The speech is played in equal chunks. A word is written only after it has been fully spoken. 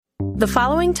The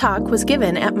following talk was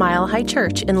given at Mile High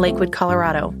Church in Lakewood,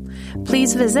 Colorado.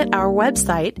 Please visit our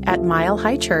website at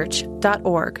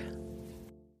milehighchurch.org.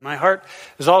 My heart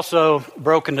is also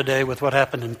broken today with what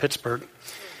happened in Pittsburgh.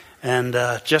 And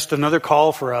just another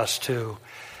call for us to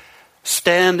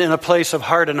stand in a place of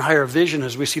heart and higher vision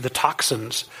as we see the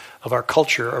toxins of our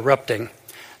culture erupting,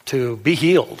 to be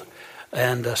healed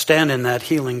and stand in that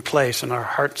healing place, and our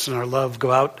hearts and our love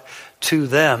go out to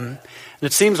them. And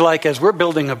it seems like as we're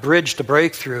building a bridge to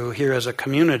breakthrough here as a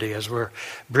community, as we're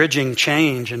bridging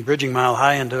change and bridging Mile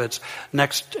High into its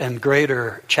next and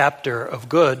greater chapter of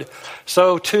good,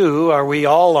 so too are we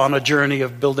all on a journey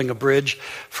of building a bridge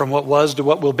from what was to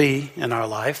what will be in our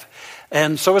life.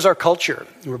 And so is our culture.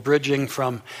 We're bridging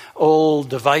from old,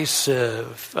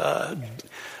 divisive,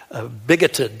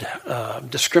 bigoted,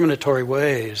 discriminatory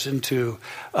ways into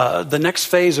the next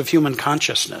phase of human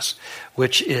consciousness,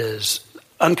 which is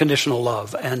unconditional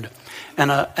love and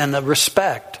a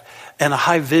respect and a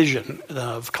high vision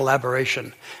of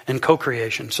collaboration and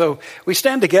co-creation. So we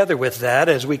stand together with that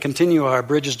as we continue our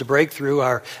Bridges to Breakthrough,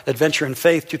 our Adventure in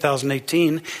Faith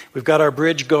 2018. We've got our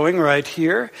bridge going right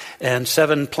here, and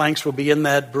 7 planks will be in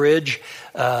that bridge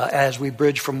as we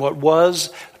bridge from what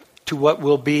was to what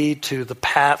will be, to the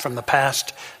from the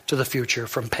past to the future,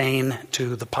 from pain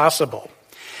to the possible.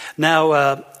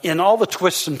 Now, in all the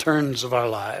twists and turns of our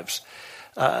lives,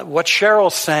 what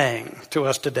Cheryl's saying to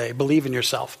us today, believe in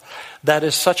yourself, that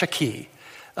is such a key.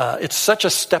 It's such a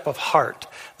step of heart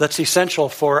that's essential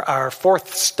for our 4th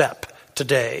step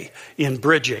today in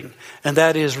bridging, and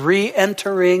that is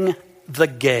re-entering the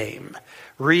game.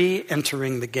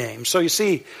 Re-entering the game. So you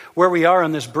see where we are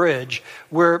on this bridge.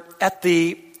 We're at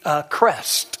the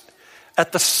crest,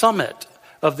 at the summit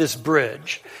of this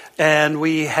bridge, and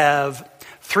we have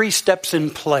 3 steps in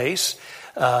place.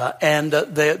 And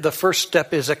the first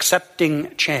step is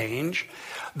accepting change.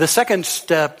 The second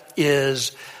step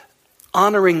is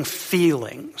honoring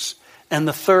feelings. And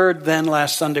the third, then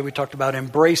last Sunday, we talked about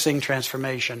embracing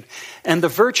transformation. And the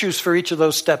virtues for each of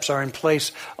those steps are in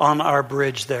place on our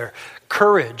bridge there.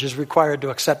 Courage is required to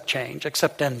accept change,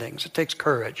 accept endings. It takes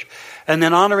courage. And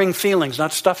then honoring feelings,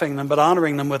 not stuffing them, but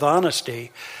honoring them with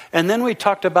honesty. And then we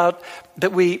talked about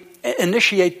that we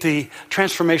initiate the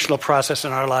transformational process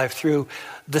in our life through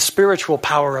the spiritual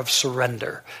power of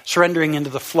surrender, surrendering into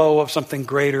the flow of something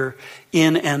greater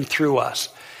in and through us.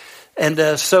 And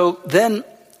so then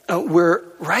we're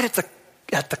right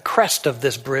at the crest of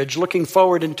this bridge, looking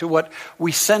forward into what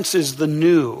we sense is the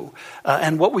new,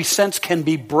 and what we sense can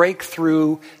be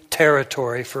breakthrough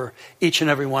territory for each and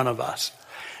every one of us.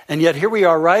 And yet here we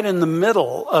are right in the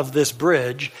middle of this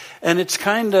bridge, and it's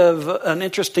kind of an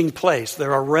interesting place.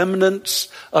 There are remnants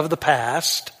of the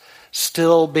past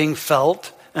still being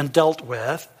felt and dealt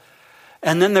with,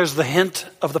 and then there's the hint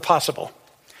of the possible,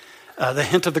 the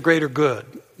hint of the greater good,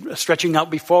 stretching out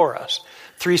before us.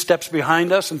 3 steps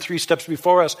behind us and 3 steps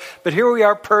before us. But here we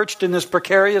are perched in this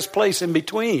precarious place in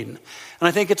between. And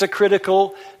I think it's a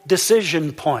critical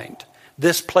decision point,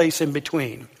 this place in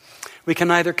between. We can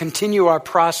either continue our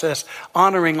process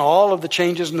honoring all of the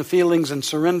changes and the feelings and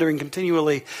surrendering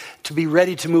continually to be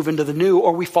ready to move into the new,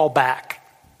 or we fall back.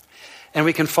 And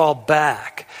we can fall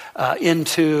back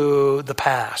into the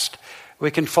past.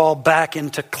 We can fall back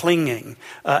into clinging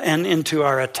and into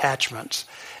our attachments,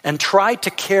 and try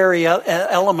to carry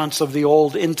elements of the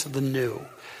old into the new.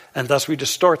 And thus we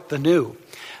distort the new.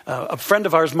 A friend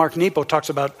of ours, Mark Nepo, talks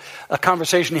about a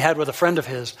conversation he had with a friend of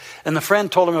his. And the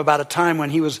friend told him about a time when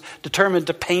he was determined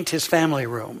to paint his family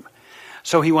room.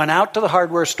 So he went out to the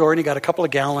hardware store and he got a couple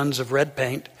of gallons of red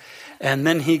paint. And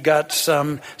then he got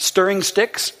some stirring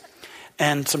sticks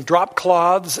and some drop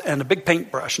cloths and a big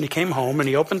paintbrush. And he came home and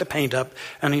he opened the paint up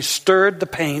and he stirred the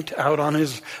paint out on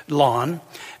his lawn.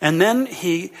 And then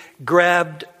he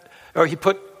put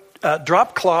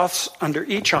drop cloths under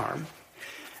each arm,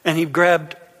 and he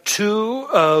grabbed 2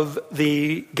 of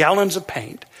the gallons of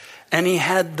paint, and he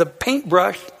had the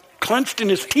paintbrush clenched in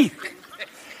his teeth.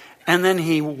 And then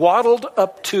he waddled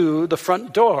up to the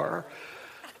front door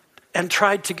and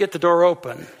tried to get the door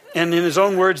open. And in his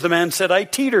own words, the man said, "I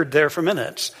teetered there for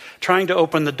minutes, trying to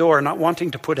open the door, not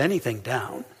wanting to put anything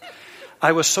down.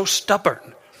 I was so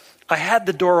stubborn. I had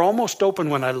the door almost open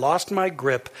when I lost my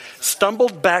grip,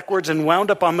 stumbled backwards and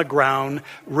wound up on the ground,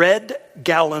 red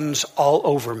gallons all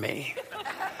over me."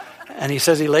 And he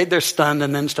says he laid there stunned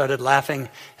and then started laughing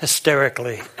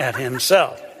hysterically at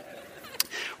himself.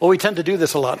 Well, we tend to do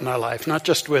this a lot in our life, not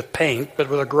just with paint, but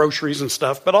with our groceries and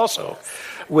stuff, but also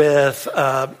with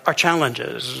our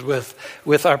challenges,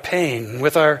 with our pain,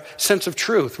 with our sense of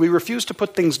truth. We refuse to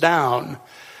put things down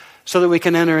so that we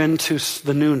can enter into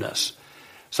the newness.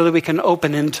 so that we can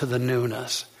open into the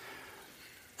newness.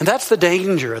 And that's the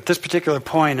danger at this particular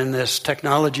point in this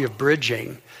technology of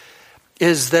bridging,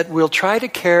 is that we'll try to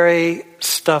carry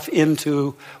stuff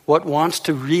into what wants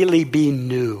to really be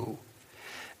new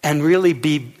and really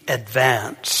be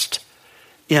advanced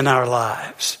in our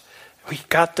lives. We've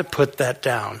got to put that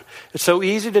down. It's so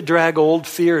easy to drag old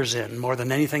fears in more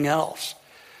than anything else.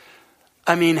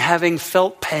 I mean, having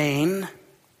felt pain,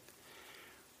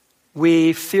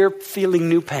 we fear feeling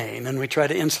new pain and we try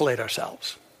to insulate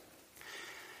ourselves.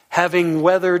 Having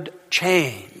weathered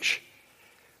change,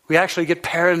 we actually get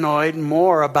paranoid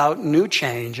more about new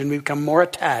change and we become more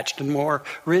attached and more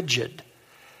rigid.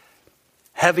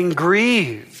 Having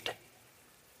grieved,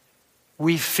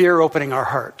 we fear opening our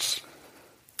hearts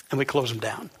and we close them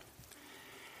down.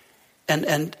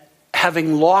 And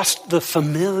having lost the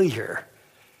familiar,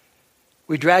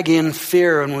 we drag in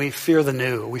fear and we fear the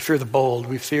new, we fear the bold,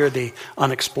 we fear the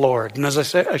unexplored. And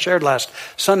as I shared last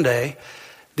Sunday,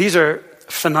 these are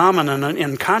phenomena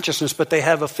in consciousness, but they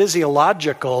have a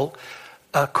physiological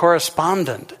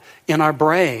correspondent in our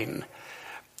brain.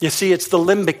 You see, it's the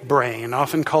limbic brain,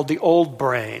 often called the old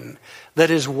brain, that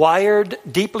is wired,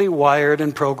 deeply wired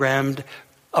and programmed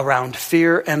around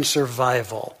fear and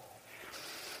survival.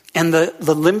 And the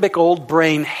limbic old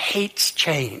brain hates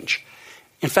change.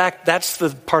 In fact, that's the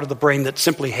part of the brain that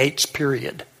simply hates,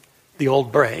 period, the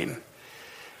old brain.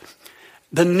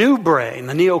 The new brain,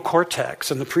 the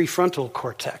neocortex and the prefrontal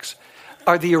cortex,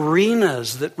 are the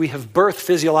arenas that we have birthed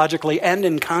physiologically and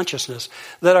in consciousness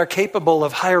that are capable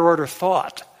of higher order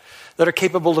thought, that are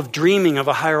capable of dreaming of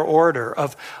a higher order,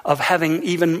 of having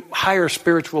even higher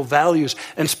spiritual values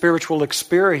and spiritual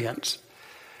experience.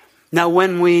 Now,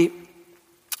 when we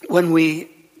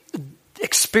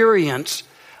experience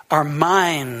our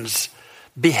minds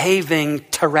behaving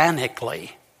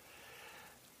tyrannically,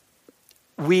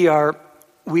 we are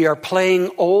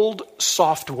playing old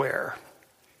software.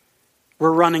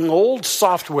 We're running old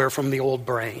software from the old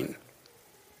brain.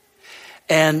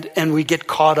 And we get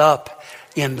caught up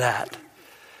in that.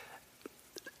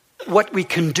 What we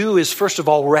can do is, first of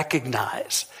all,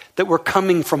 recognize that we're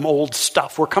coming from old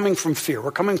stuff. We're coming from fear.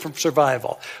 We're coming from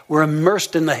survival. We're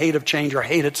immersed in the hate of change or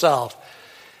hate itself.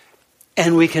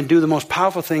 And we can do the most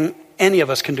powerful thing any of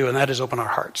us can do, and that is open our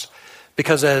hearts.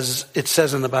 Because as it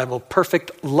says in the Bible,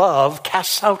 perfect love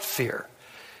casts out fear.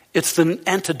 It's the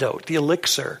antidote, the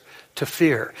elixir to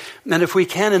fear. And if we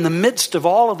can, in the midst of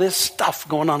all of this stuff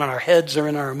going on in our heads or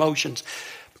in our emotions,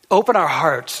 open our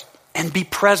hearts and be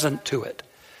present to it.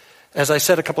 As I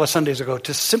said a couple of Sundays ago,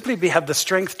 to simply have the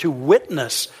strength to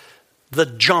witness the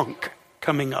junk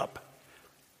coming up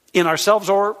in ourselves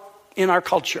or in our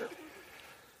culture.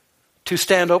 To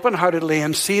stand open-heartedly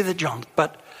and see the junk,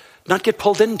 but not get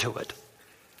pulled into it.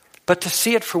 But to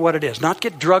see it for what it is. Not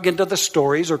get drug into the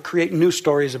stories or create new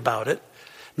stories about it.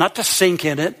 Not to sink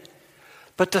in it,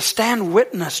 but to stand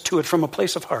witness to it from a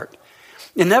place of heart.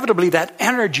 Inevitably, that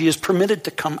energy is permitted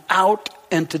to come out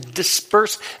and to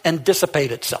disperse and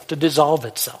dissipate itself, to dissolve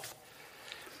itself.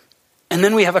 And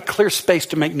then we have a clear space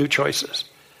to make new choices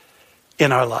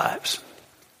in our lives.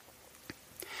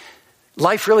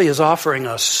 Life really is offering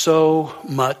us so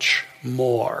much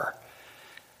more.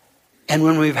 And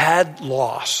when we've had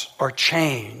loss or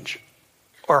change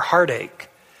or heartache,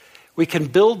 we can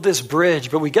build this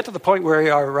bridge, but we get to the point where we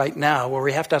are right now, where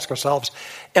we have to ask ourselves,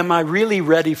 am I really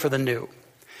ready for the new?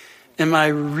 Am I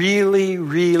really,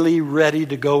 really ready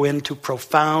to go into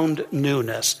profound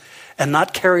newness and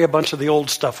not carry a bunch of the old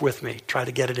stuff with me, try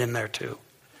to get it in there too?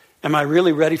 Am I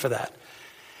really ready for that?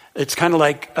 It's kind of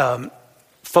like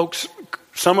folks,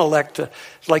 some elect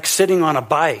like sitting on a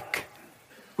bike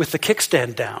with the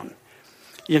kickstand down.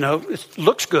 You know, it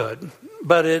looks good,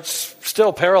 but it's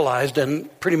still paralyzed and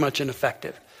pretty much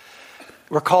ineffective.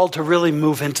 We're called to really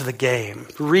move into the game,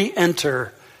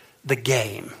 re-enter the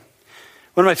game.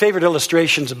 One of my favorite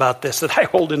illustrations about this that I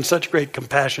hold in such great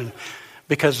compassion,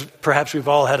 because perhaps we've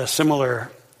all had a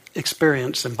similar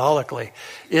experience symbolically,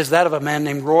 is that of a man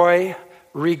named Roy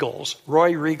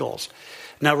Riegels.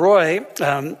 Now, Roy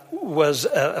was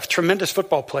a tremendous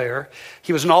football player.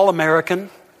 He was an All-American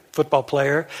football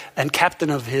player and captain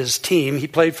of his team. He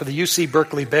played for the UC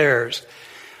Berkeley Bears.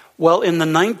 Well, in the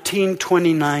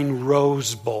 1929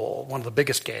 Rose Bowl, one of the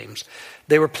biggest games,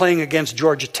 they were playing against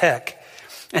Georgia Tech,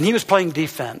 and he was playing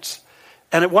defense.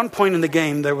 And at one point in the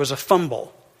game, there was a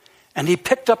fumble, and he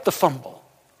picked up the fumble,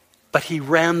 but he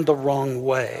ran the wrong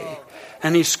way,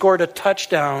 and he scored a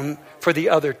touchdown for the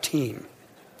other team.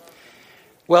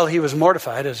 Well, he was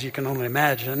mortified, as you can only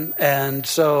imagine, and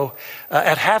so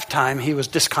at halftime, he was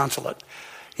disconsolate.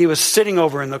 He was sitting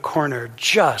over in the corner,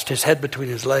 just his head between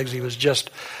his legs. He was just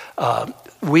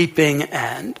weeping,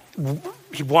 and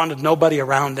he wanted nobody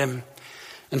around him.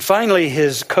 And finally,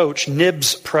 his coach,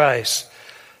 Nibs Price,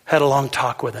 had a long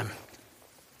talk with him,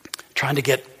 trying to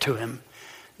get to him.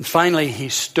 And finally, he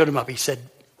stood him up. He said,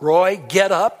 "Roy,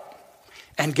 get up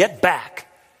and get back.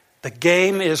 The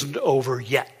game isn't over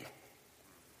yet."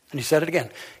 And he said it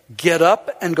again. "Get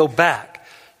up and go back.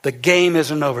 The game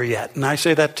isn't over yet." And I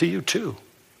say that to you too.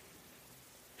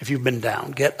 If you've been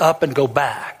down, get up and go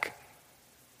back.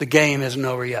 The game isn't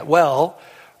over yet. Well,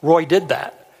 Roy did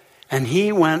that. And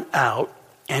he went out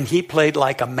and he played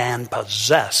like a man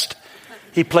possessed.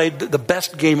 He played the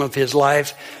best game of his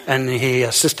life, and he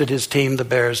assisted his team, the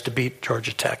Bears, to beat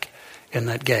Georgia Tech in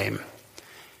that game.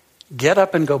 Get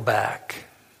up and go back.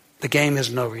 The game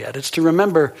isn't over yet. It's to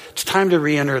remember it's time to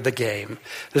re-enter the game.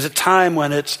 There's a time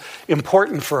when it's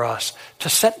important for us to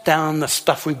set down the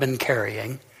stuff we've been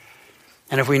carrying.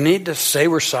 And if we need to say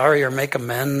we're sorry or make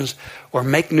amends or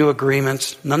make new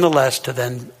agreements, nonetheless to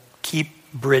then keep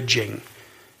bridging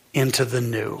into the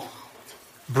new.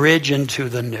 Bridge into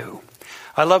the new.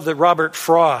 I love that Robert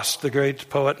Frost, the great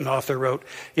poet and author, wrote,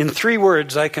 "In 3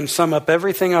 words, I can sum up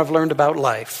everything I've learned about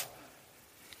life.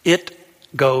 It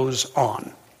goes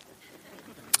on."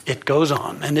 It goes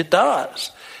on, and it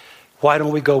does. Why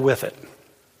don't we go with it?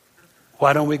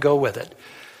 Why don't we go with it?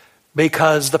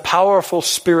 Because the powerful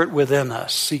spirit within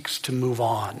us seeks to move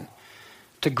on,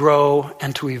 to grow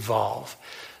and to evolve.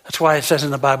 That's why it says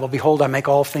in the Bible, "Behold, I make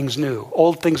all things new.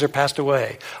 Old things are passed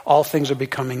away. All things are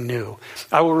becoming new.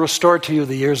 I will restore to you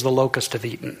the years the locusts have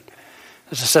eaten."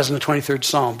 As it says in the 23rd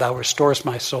Psalm, "Thou restorest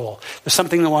my soul." There's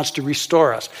something that wants to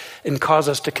restore us and cause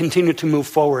us to continue to move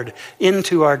forward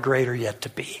into our greater yet to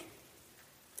be.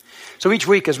 So each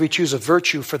week as we choose a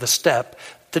virtue for the step,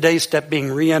 today's step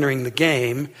being re-entering the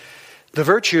game, the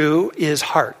virtue is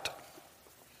heart.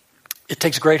 It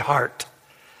takes great heart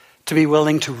to be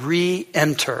willing to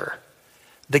re-enter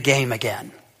the game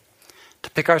again, to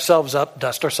pick ourselves up,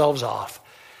 dust ourselves off,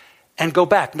 and go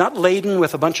back, not laden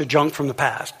with a bunch of junk from the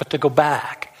past, but to go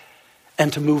back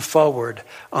and to move forward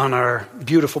on our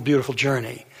beautiful, beautiful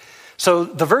journey. So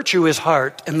the virtue is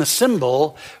heart, and the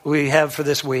symbol we have for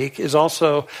this week is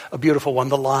also a beautiful one,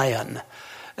 the lion.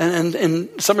 And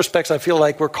in some respects, I feel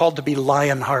like we're called to be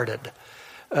lion-hearted.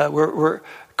 We're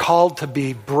called to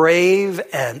be brave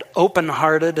and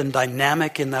open-hearted and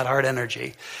dynamic in that heart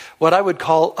energy. What I would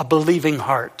call a believing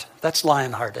heart. That's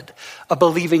lion-hearted. A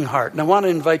believing heart. And I want to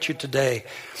invite you today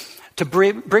to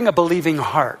bring a believing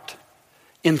heart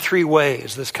in 3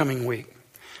 ways this coming week.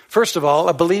 First of all,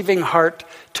 a believing heart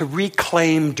to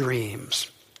reclaim dreams.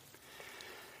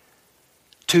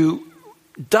 To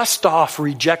dust off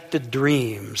rejected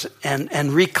dreams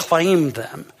and reclaim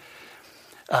them.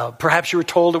 Perhaps you were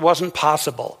told it wasn't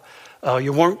possible.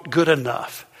 You weren't good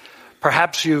enough.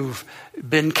 Perhaps you've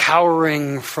been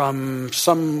cowering from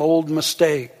some old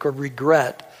mistake or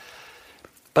regret.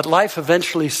 But life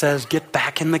eventually says, get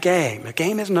back in the game. The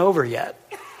game isn't over yet.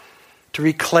 To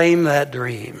reclaim that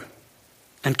dream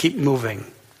and keep moving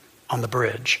on the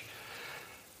bridge.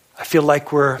 I feel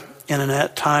like we're in a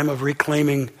time of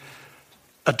reclaiming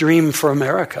a dream for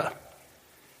America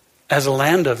as a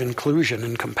land of inclusion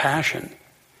and compassion,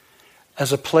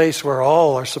 as a place where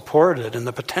all are supported and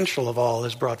the potential of all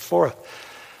is brought forth.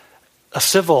 A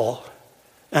civil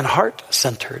and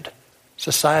heart-centered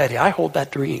society. I hold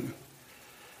that dream,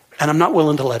 and I'm not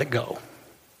willing to let it go.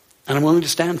 And I'm willing to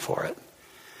stand for it,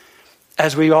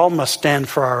 as we all must stand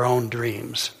for our own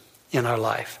dreams in our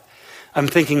life. I'm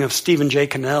thinking of Stephen J.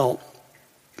 Cannell,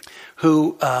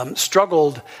 who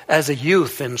struggled as a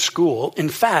youth in school. In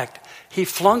fact, he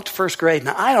flunked first grade.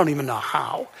 Now, I don't even know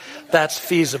how that's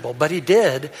feasible, but he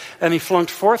did. And he flunked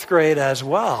fourth grade as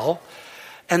well.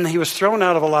 And he was thrown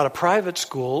out of a lot of private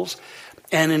schools.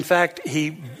 And in fact, he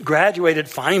graduated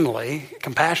finally,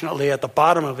 compassionately, at the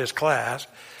bottom of his class.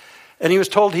 And he was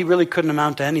told he really couldn't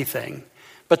amount to anything.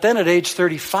 But then at age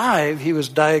 35, he was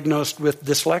diagnosed with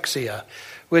dyslexia,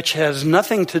 which has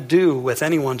nothing to do with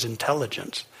anyone's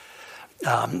intelligence.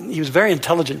 He was a very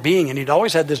intelligent being, and he'd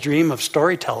always had this dream of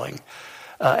storytelling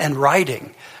and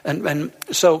writing. And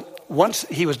so once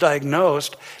he was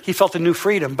diagnosed, he felt a new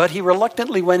freedom, but he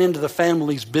reluctantly went into the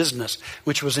family's business,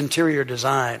 which was interior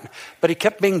design. But he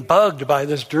kept being bugged by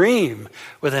this dream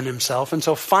within himself. And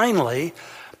so finally,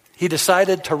 he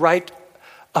decided to write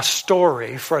a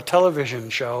story for a television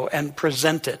show and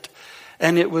present it.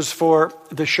 And it was for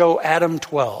the show Adam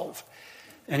 12.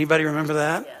 Anybody remember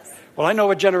that? Yes. Well, I know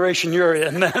what generation you're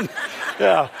in then.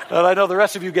 Yeah, and I know the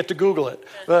rest of you get to Google it.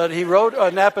 But he wrote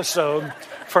an episode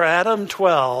for Adam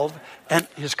 12, and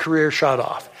his career shot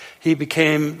off. He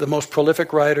became the most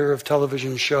prolific writer of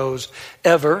television shows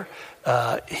ever,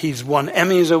 He's won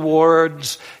Emmys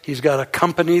awards. He's got a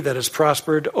company that has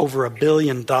prospered over $1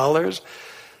 billion.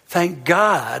 Thank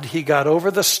God he got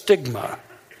over the stigma,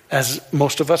 as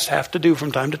most of us have to do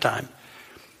from time to time,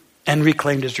 and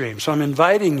reclaimed his dream. So I'm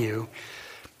inviting you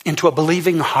into a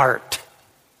believing heart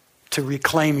to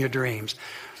reclaim your dreams.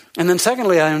 And then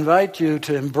secondly, I invite you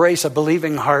to embrace a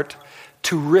believing heart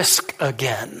to risk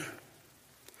again.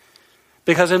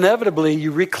 Because inevitably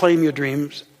you reclaim your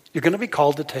dreams, you're going to be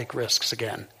called to take risks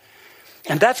again.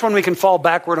 And that's when we can fall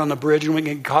backward on the bridge and we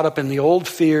can get caught up in the old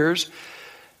fears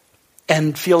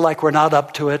and feel like we're not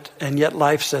up to it. And yet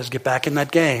life says, get back in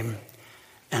that game.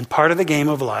 And part of the game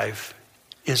of life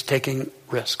is taking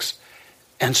risks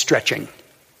and stretching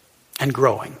and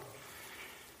growing.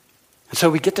 And so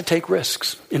we get to take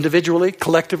risks. Individually,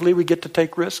 collectively, we get to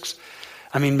take risks.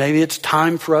 I mean, maybe it's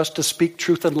time for us to speak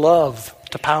truth and love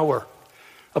to power.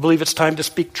 I believe it's time to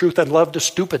speak truth and love to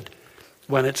stupid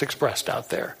when it's expressed out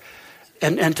there.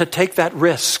 And to take that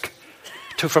risk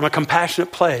from a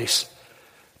compassionate place,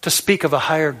 to speak of a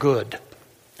higher good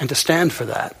and to stand for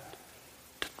that,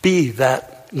 to be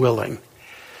that willing.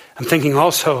 I'm thinking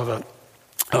also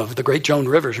of the great Joan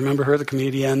Rivers. Remember her, the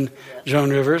comedian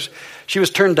Joan Rivers? She was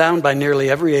turned down by nearly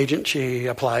every agent she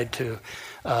applied to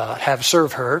have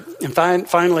serve her. And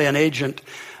finally an agent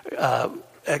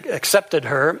accepted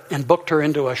her and booked her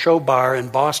into a show bar in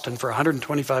Boston for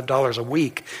 $125 a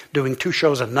week, doing 2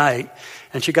 shows a night.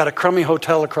 And she got a crummy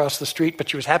hotel across the street, but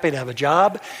she was happy to have a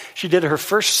job. She did her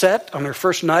first set on her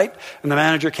first night, and the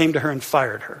manager came to her and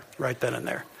fired her right then and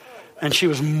there. And she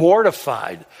was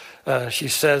mortified. She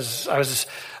says,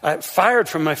 I fired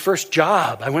from my first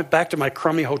job. I went back to my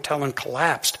crummy hotel and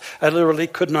collapsed. I literally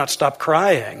could not stop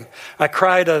crying. I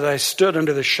cried as I stood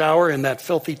under the shower in that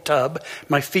filthy tub,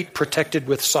 my feet protected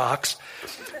with socks.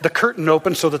 The curtain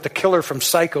opened so that the killer from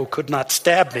Psycho could not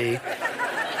stab me.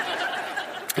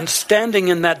 And standing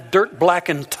in that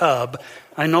dirt-blackened tub,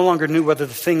 I no longer knew whether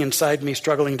the thing inside me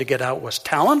struggling to get out was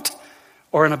talent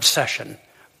or an obsession.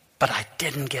 But I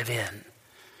didn't give in.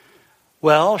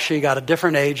 Well, she got a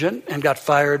different agent and got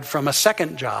fired from a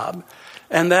second job.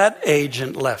 And that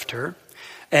agent left her.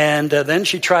 And then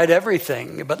she tried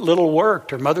everything, but little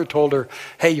worked. Her mother told her,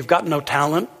 hey, you've got no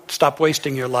talent. Stop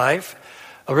wasting your life.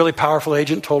 A really powerful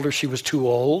agent told her she was too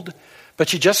old. But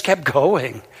she just kept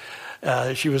going.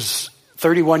 She was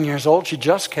 31 years old. She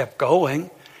just kept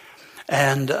going.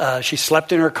 And she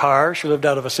slept in her car. She lived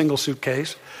out of a single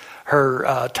suitcase.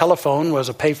 Her telephone was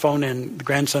a payphone in the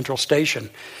Grand Central Station.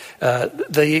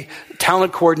 The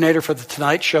talent coordinator for The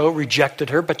Tonight Show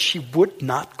rejected her, but she would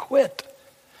not quit.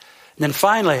 And then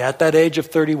finally, at that age of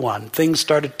 31, things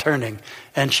started turning,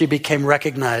 and she became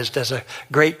recognized as a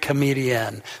great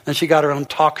comedian. Then she got her own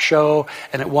talk show,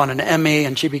 and it won an Emmy,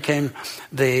 and she became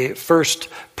the first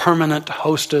permanent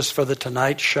hostess for The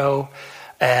Tonight Show.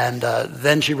 And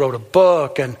then she wrote a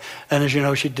book, and as you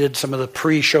know, she did some of the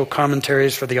pre-show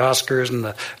commentaries for the Oscars and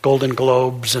the Golden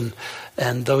Globes and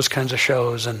those kinds of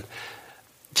shows, and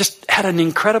just had an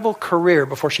incredible career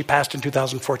before she passed in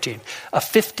 2014. A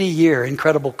 50-year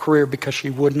incredible career because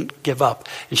she wouldn't give up,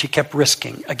 and she kept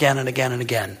risking again and again and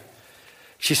again.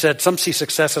 She said, some see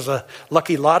success as a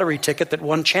lucky lottery ticket that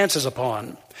one chances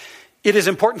upon. It is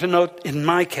important to note in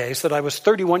my case that I was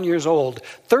 31 years old,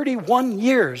 31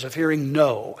 years of hearing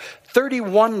no,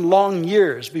 31 long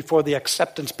years before the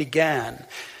acceptance began,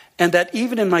 and that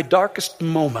even in my darkest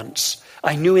moments,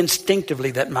 I knew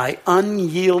instinctively that my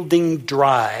unyielding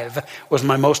drive was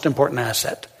my most important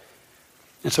asset.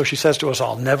 And so she says to us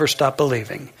all, never stop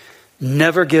believing,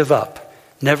 never give up,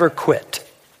 never quit,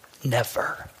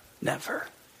 never, never.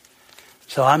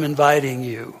 So I'm inviting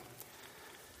you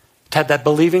to have that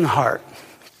believing heart,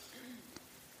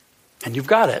 and you've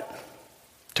got it,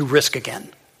 to risk again.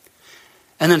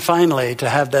 And then finally, to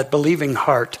have that believing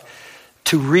heart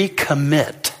to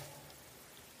recommit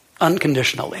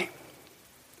unconditionally.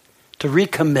 To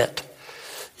recommit.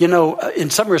 You know, in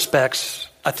some respects,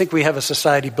 I think we have a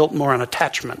society built more on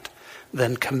attachment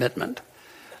than commitment.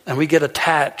 And we get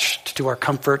attached to our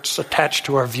comforts, attached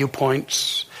to our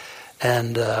viewpoints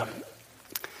and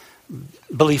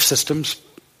belief systems,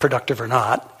 productive or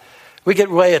not. We get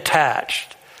way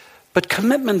attached. But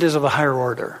commitment is of a higher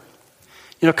order.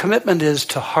 You know, commitment is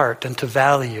to heart and to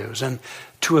values and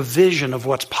to a vision of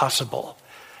what's possible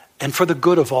and for the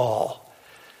good of all.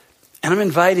 And I'm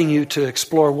inviting you to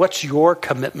explore what's your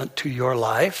commitment to your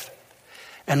life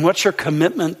and what's your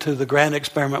commitment to the grand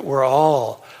experiment we're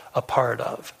all a part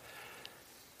of.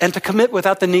 And to commit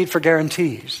without the need for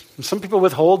guarantees. And some people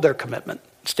withhold their commitment,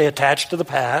 stay attached to the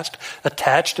past,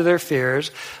 attached to their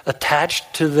fears,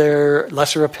 attached to their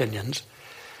lesser opinions.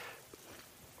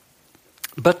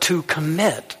 but to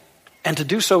commit, and to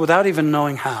do so without even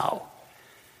knowing how,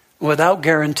 without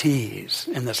guarantees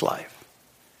in this life.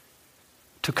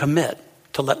 To commit,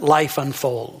 to let life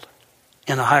unfold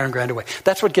in a higher and grander way.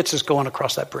 That's what gets us going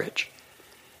across that bridge,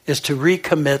 is to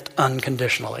recommit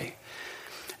unconditionally.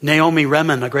 Naomi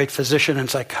Remen, a great physician and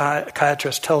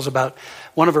psychiatrist, tells about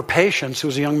one of her patients who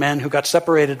was a young man who got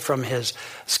separated from his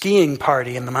skiing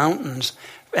party in the mountains,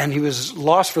 and he was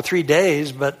lost for 3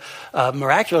 days, but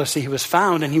miraculously he was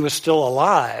found and he was still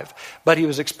alive. But he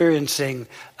was experiencing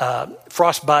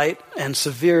frostbite and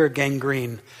severe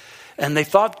gangrene. And they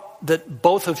thought that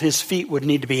both of his feet would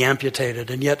need to be amputated,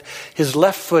 and yet his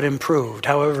left foot improved.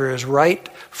 However, his right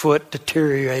foot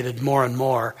deteriorated more and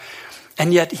more.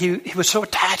 And yet he was so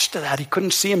attached to that, he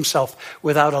couldn't see himself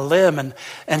without a limb,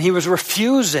 and he was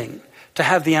refusing to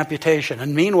have the amputation.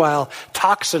 And meanwhile,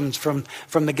 toxins from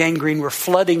the gangrene were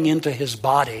flooding into his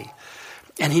body.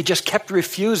 And he just kept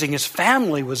refusing. His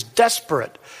family was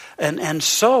desperate and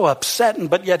so upset,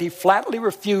 but yet he flatly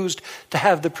refused to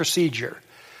have the procedure.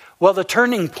 Well, the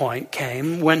turning point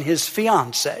came when his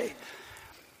fiancée,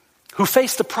 who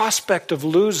faced the prospect of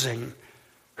losing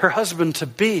her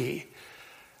husband-to-be,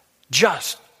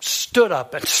 just stood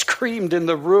up and screamed in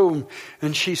the room,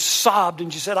 and she sobbed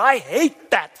and she said, "I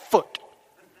hate that foot.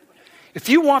 If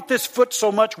you want this foot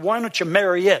so much, why don't you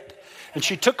marry it?" And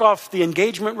she took off the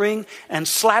engagement ring and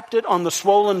slapped it on the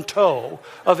swollen toe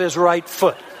of his right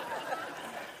foot.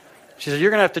 She said,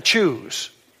 "You're going to have to choose.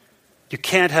 You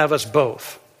can't have us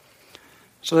both."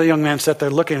 So the young man sat there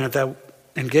looking at that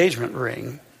engagement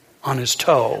ring on his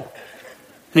toe,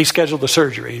 and he scheduled the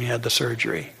surgery, and he had the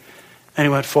surgery, and he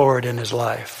went forward in his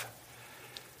life.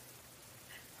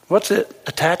 What's it?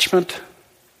 Attachment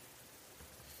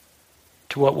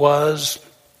to what was,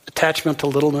 attachment to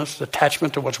littleness,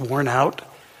 attachment to what's worn out,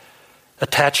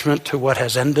 attachment to what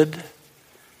has ended,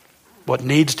 what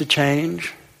needs to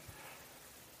change.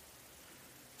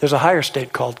 There's a higher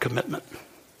state called commitment.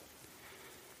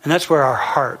 And that's where our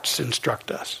hearts instruct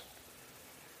us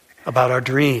about our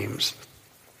dreams,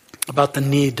 about the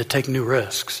need to take new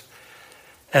risks,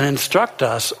 and instruct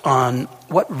us on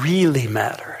what really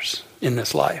matters in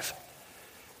this life.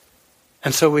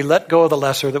 And so we let go of the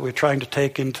lesser that we're trying to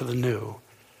take into the new,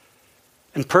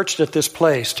 and perched at this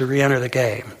place to re-enter the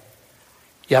game.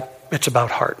 Yep, it's about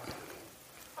heart.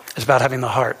 It's about having the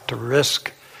heart to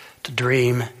risk, to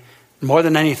dream, more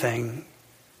than anything,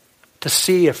 to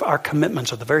see if our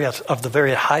commitments are of the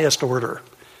very highest order,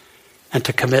 and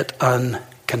to commit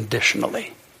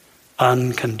unconditionally.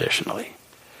 Unconditionally.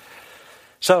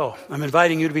 So, I'm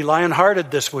inviting you to be lion-hearted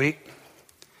this week,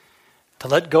 to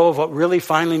let go of what really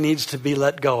finally needs to be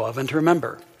let go of, and to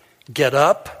remember, get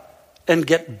up and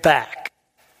get back.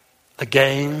 The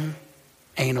game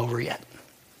ain't over yet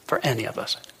for any of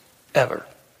us, ever.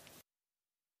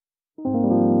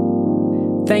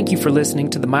 Thank you for listening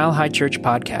to the Mile High Church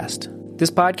podcast.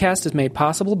 This podcast is made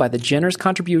possible by the generous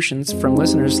contributions from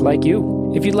listeners like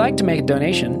you. If you'd like to make a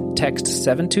donation, text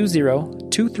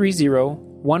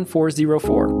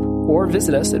 720-230-1404 or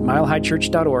visit us at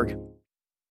milehighchurch.org.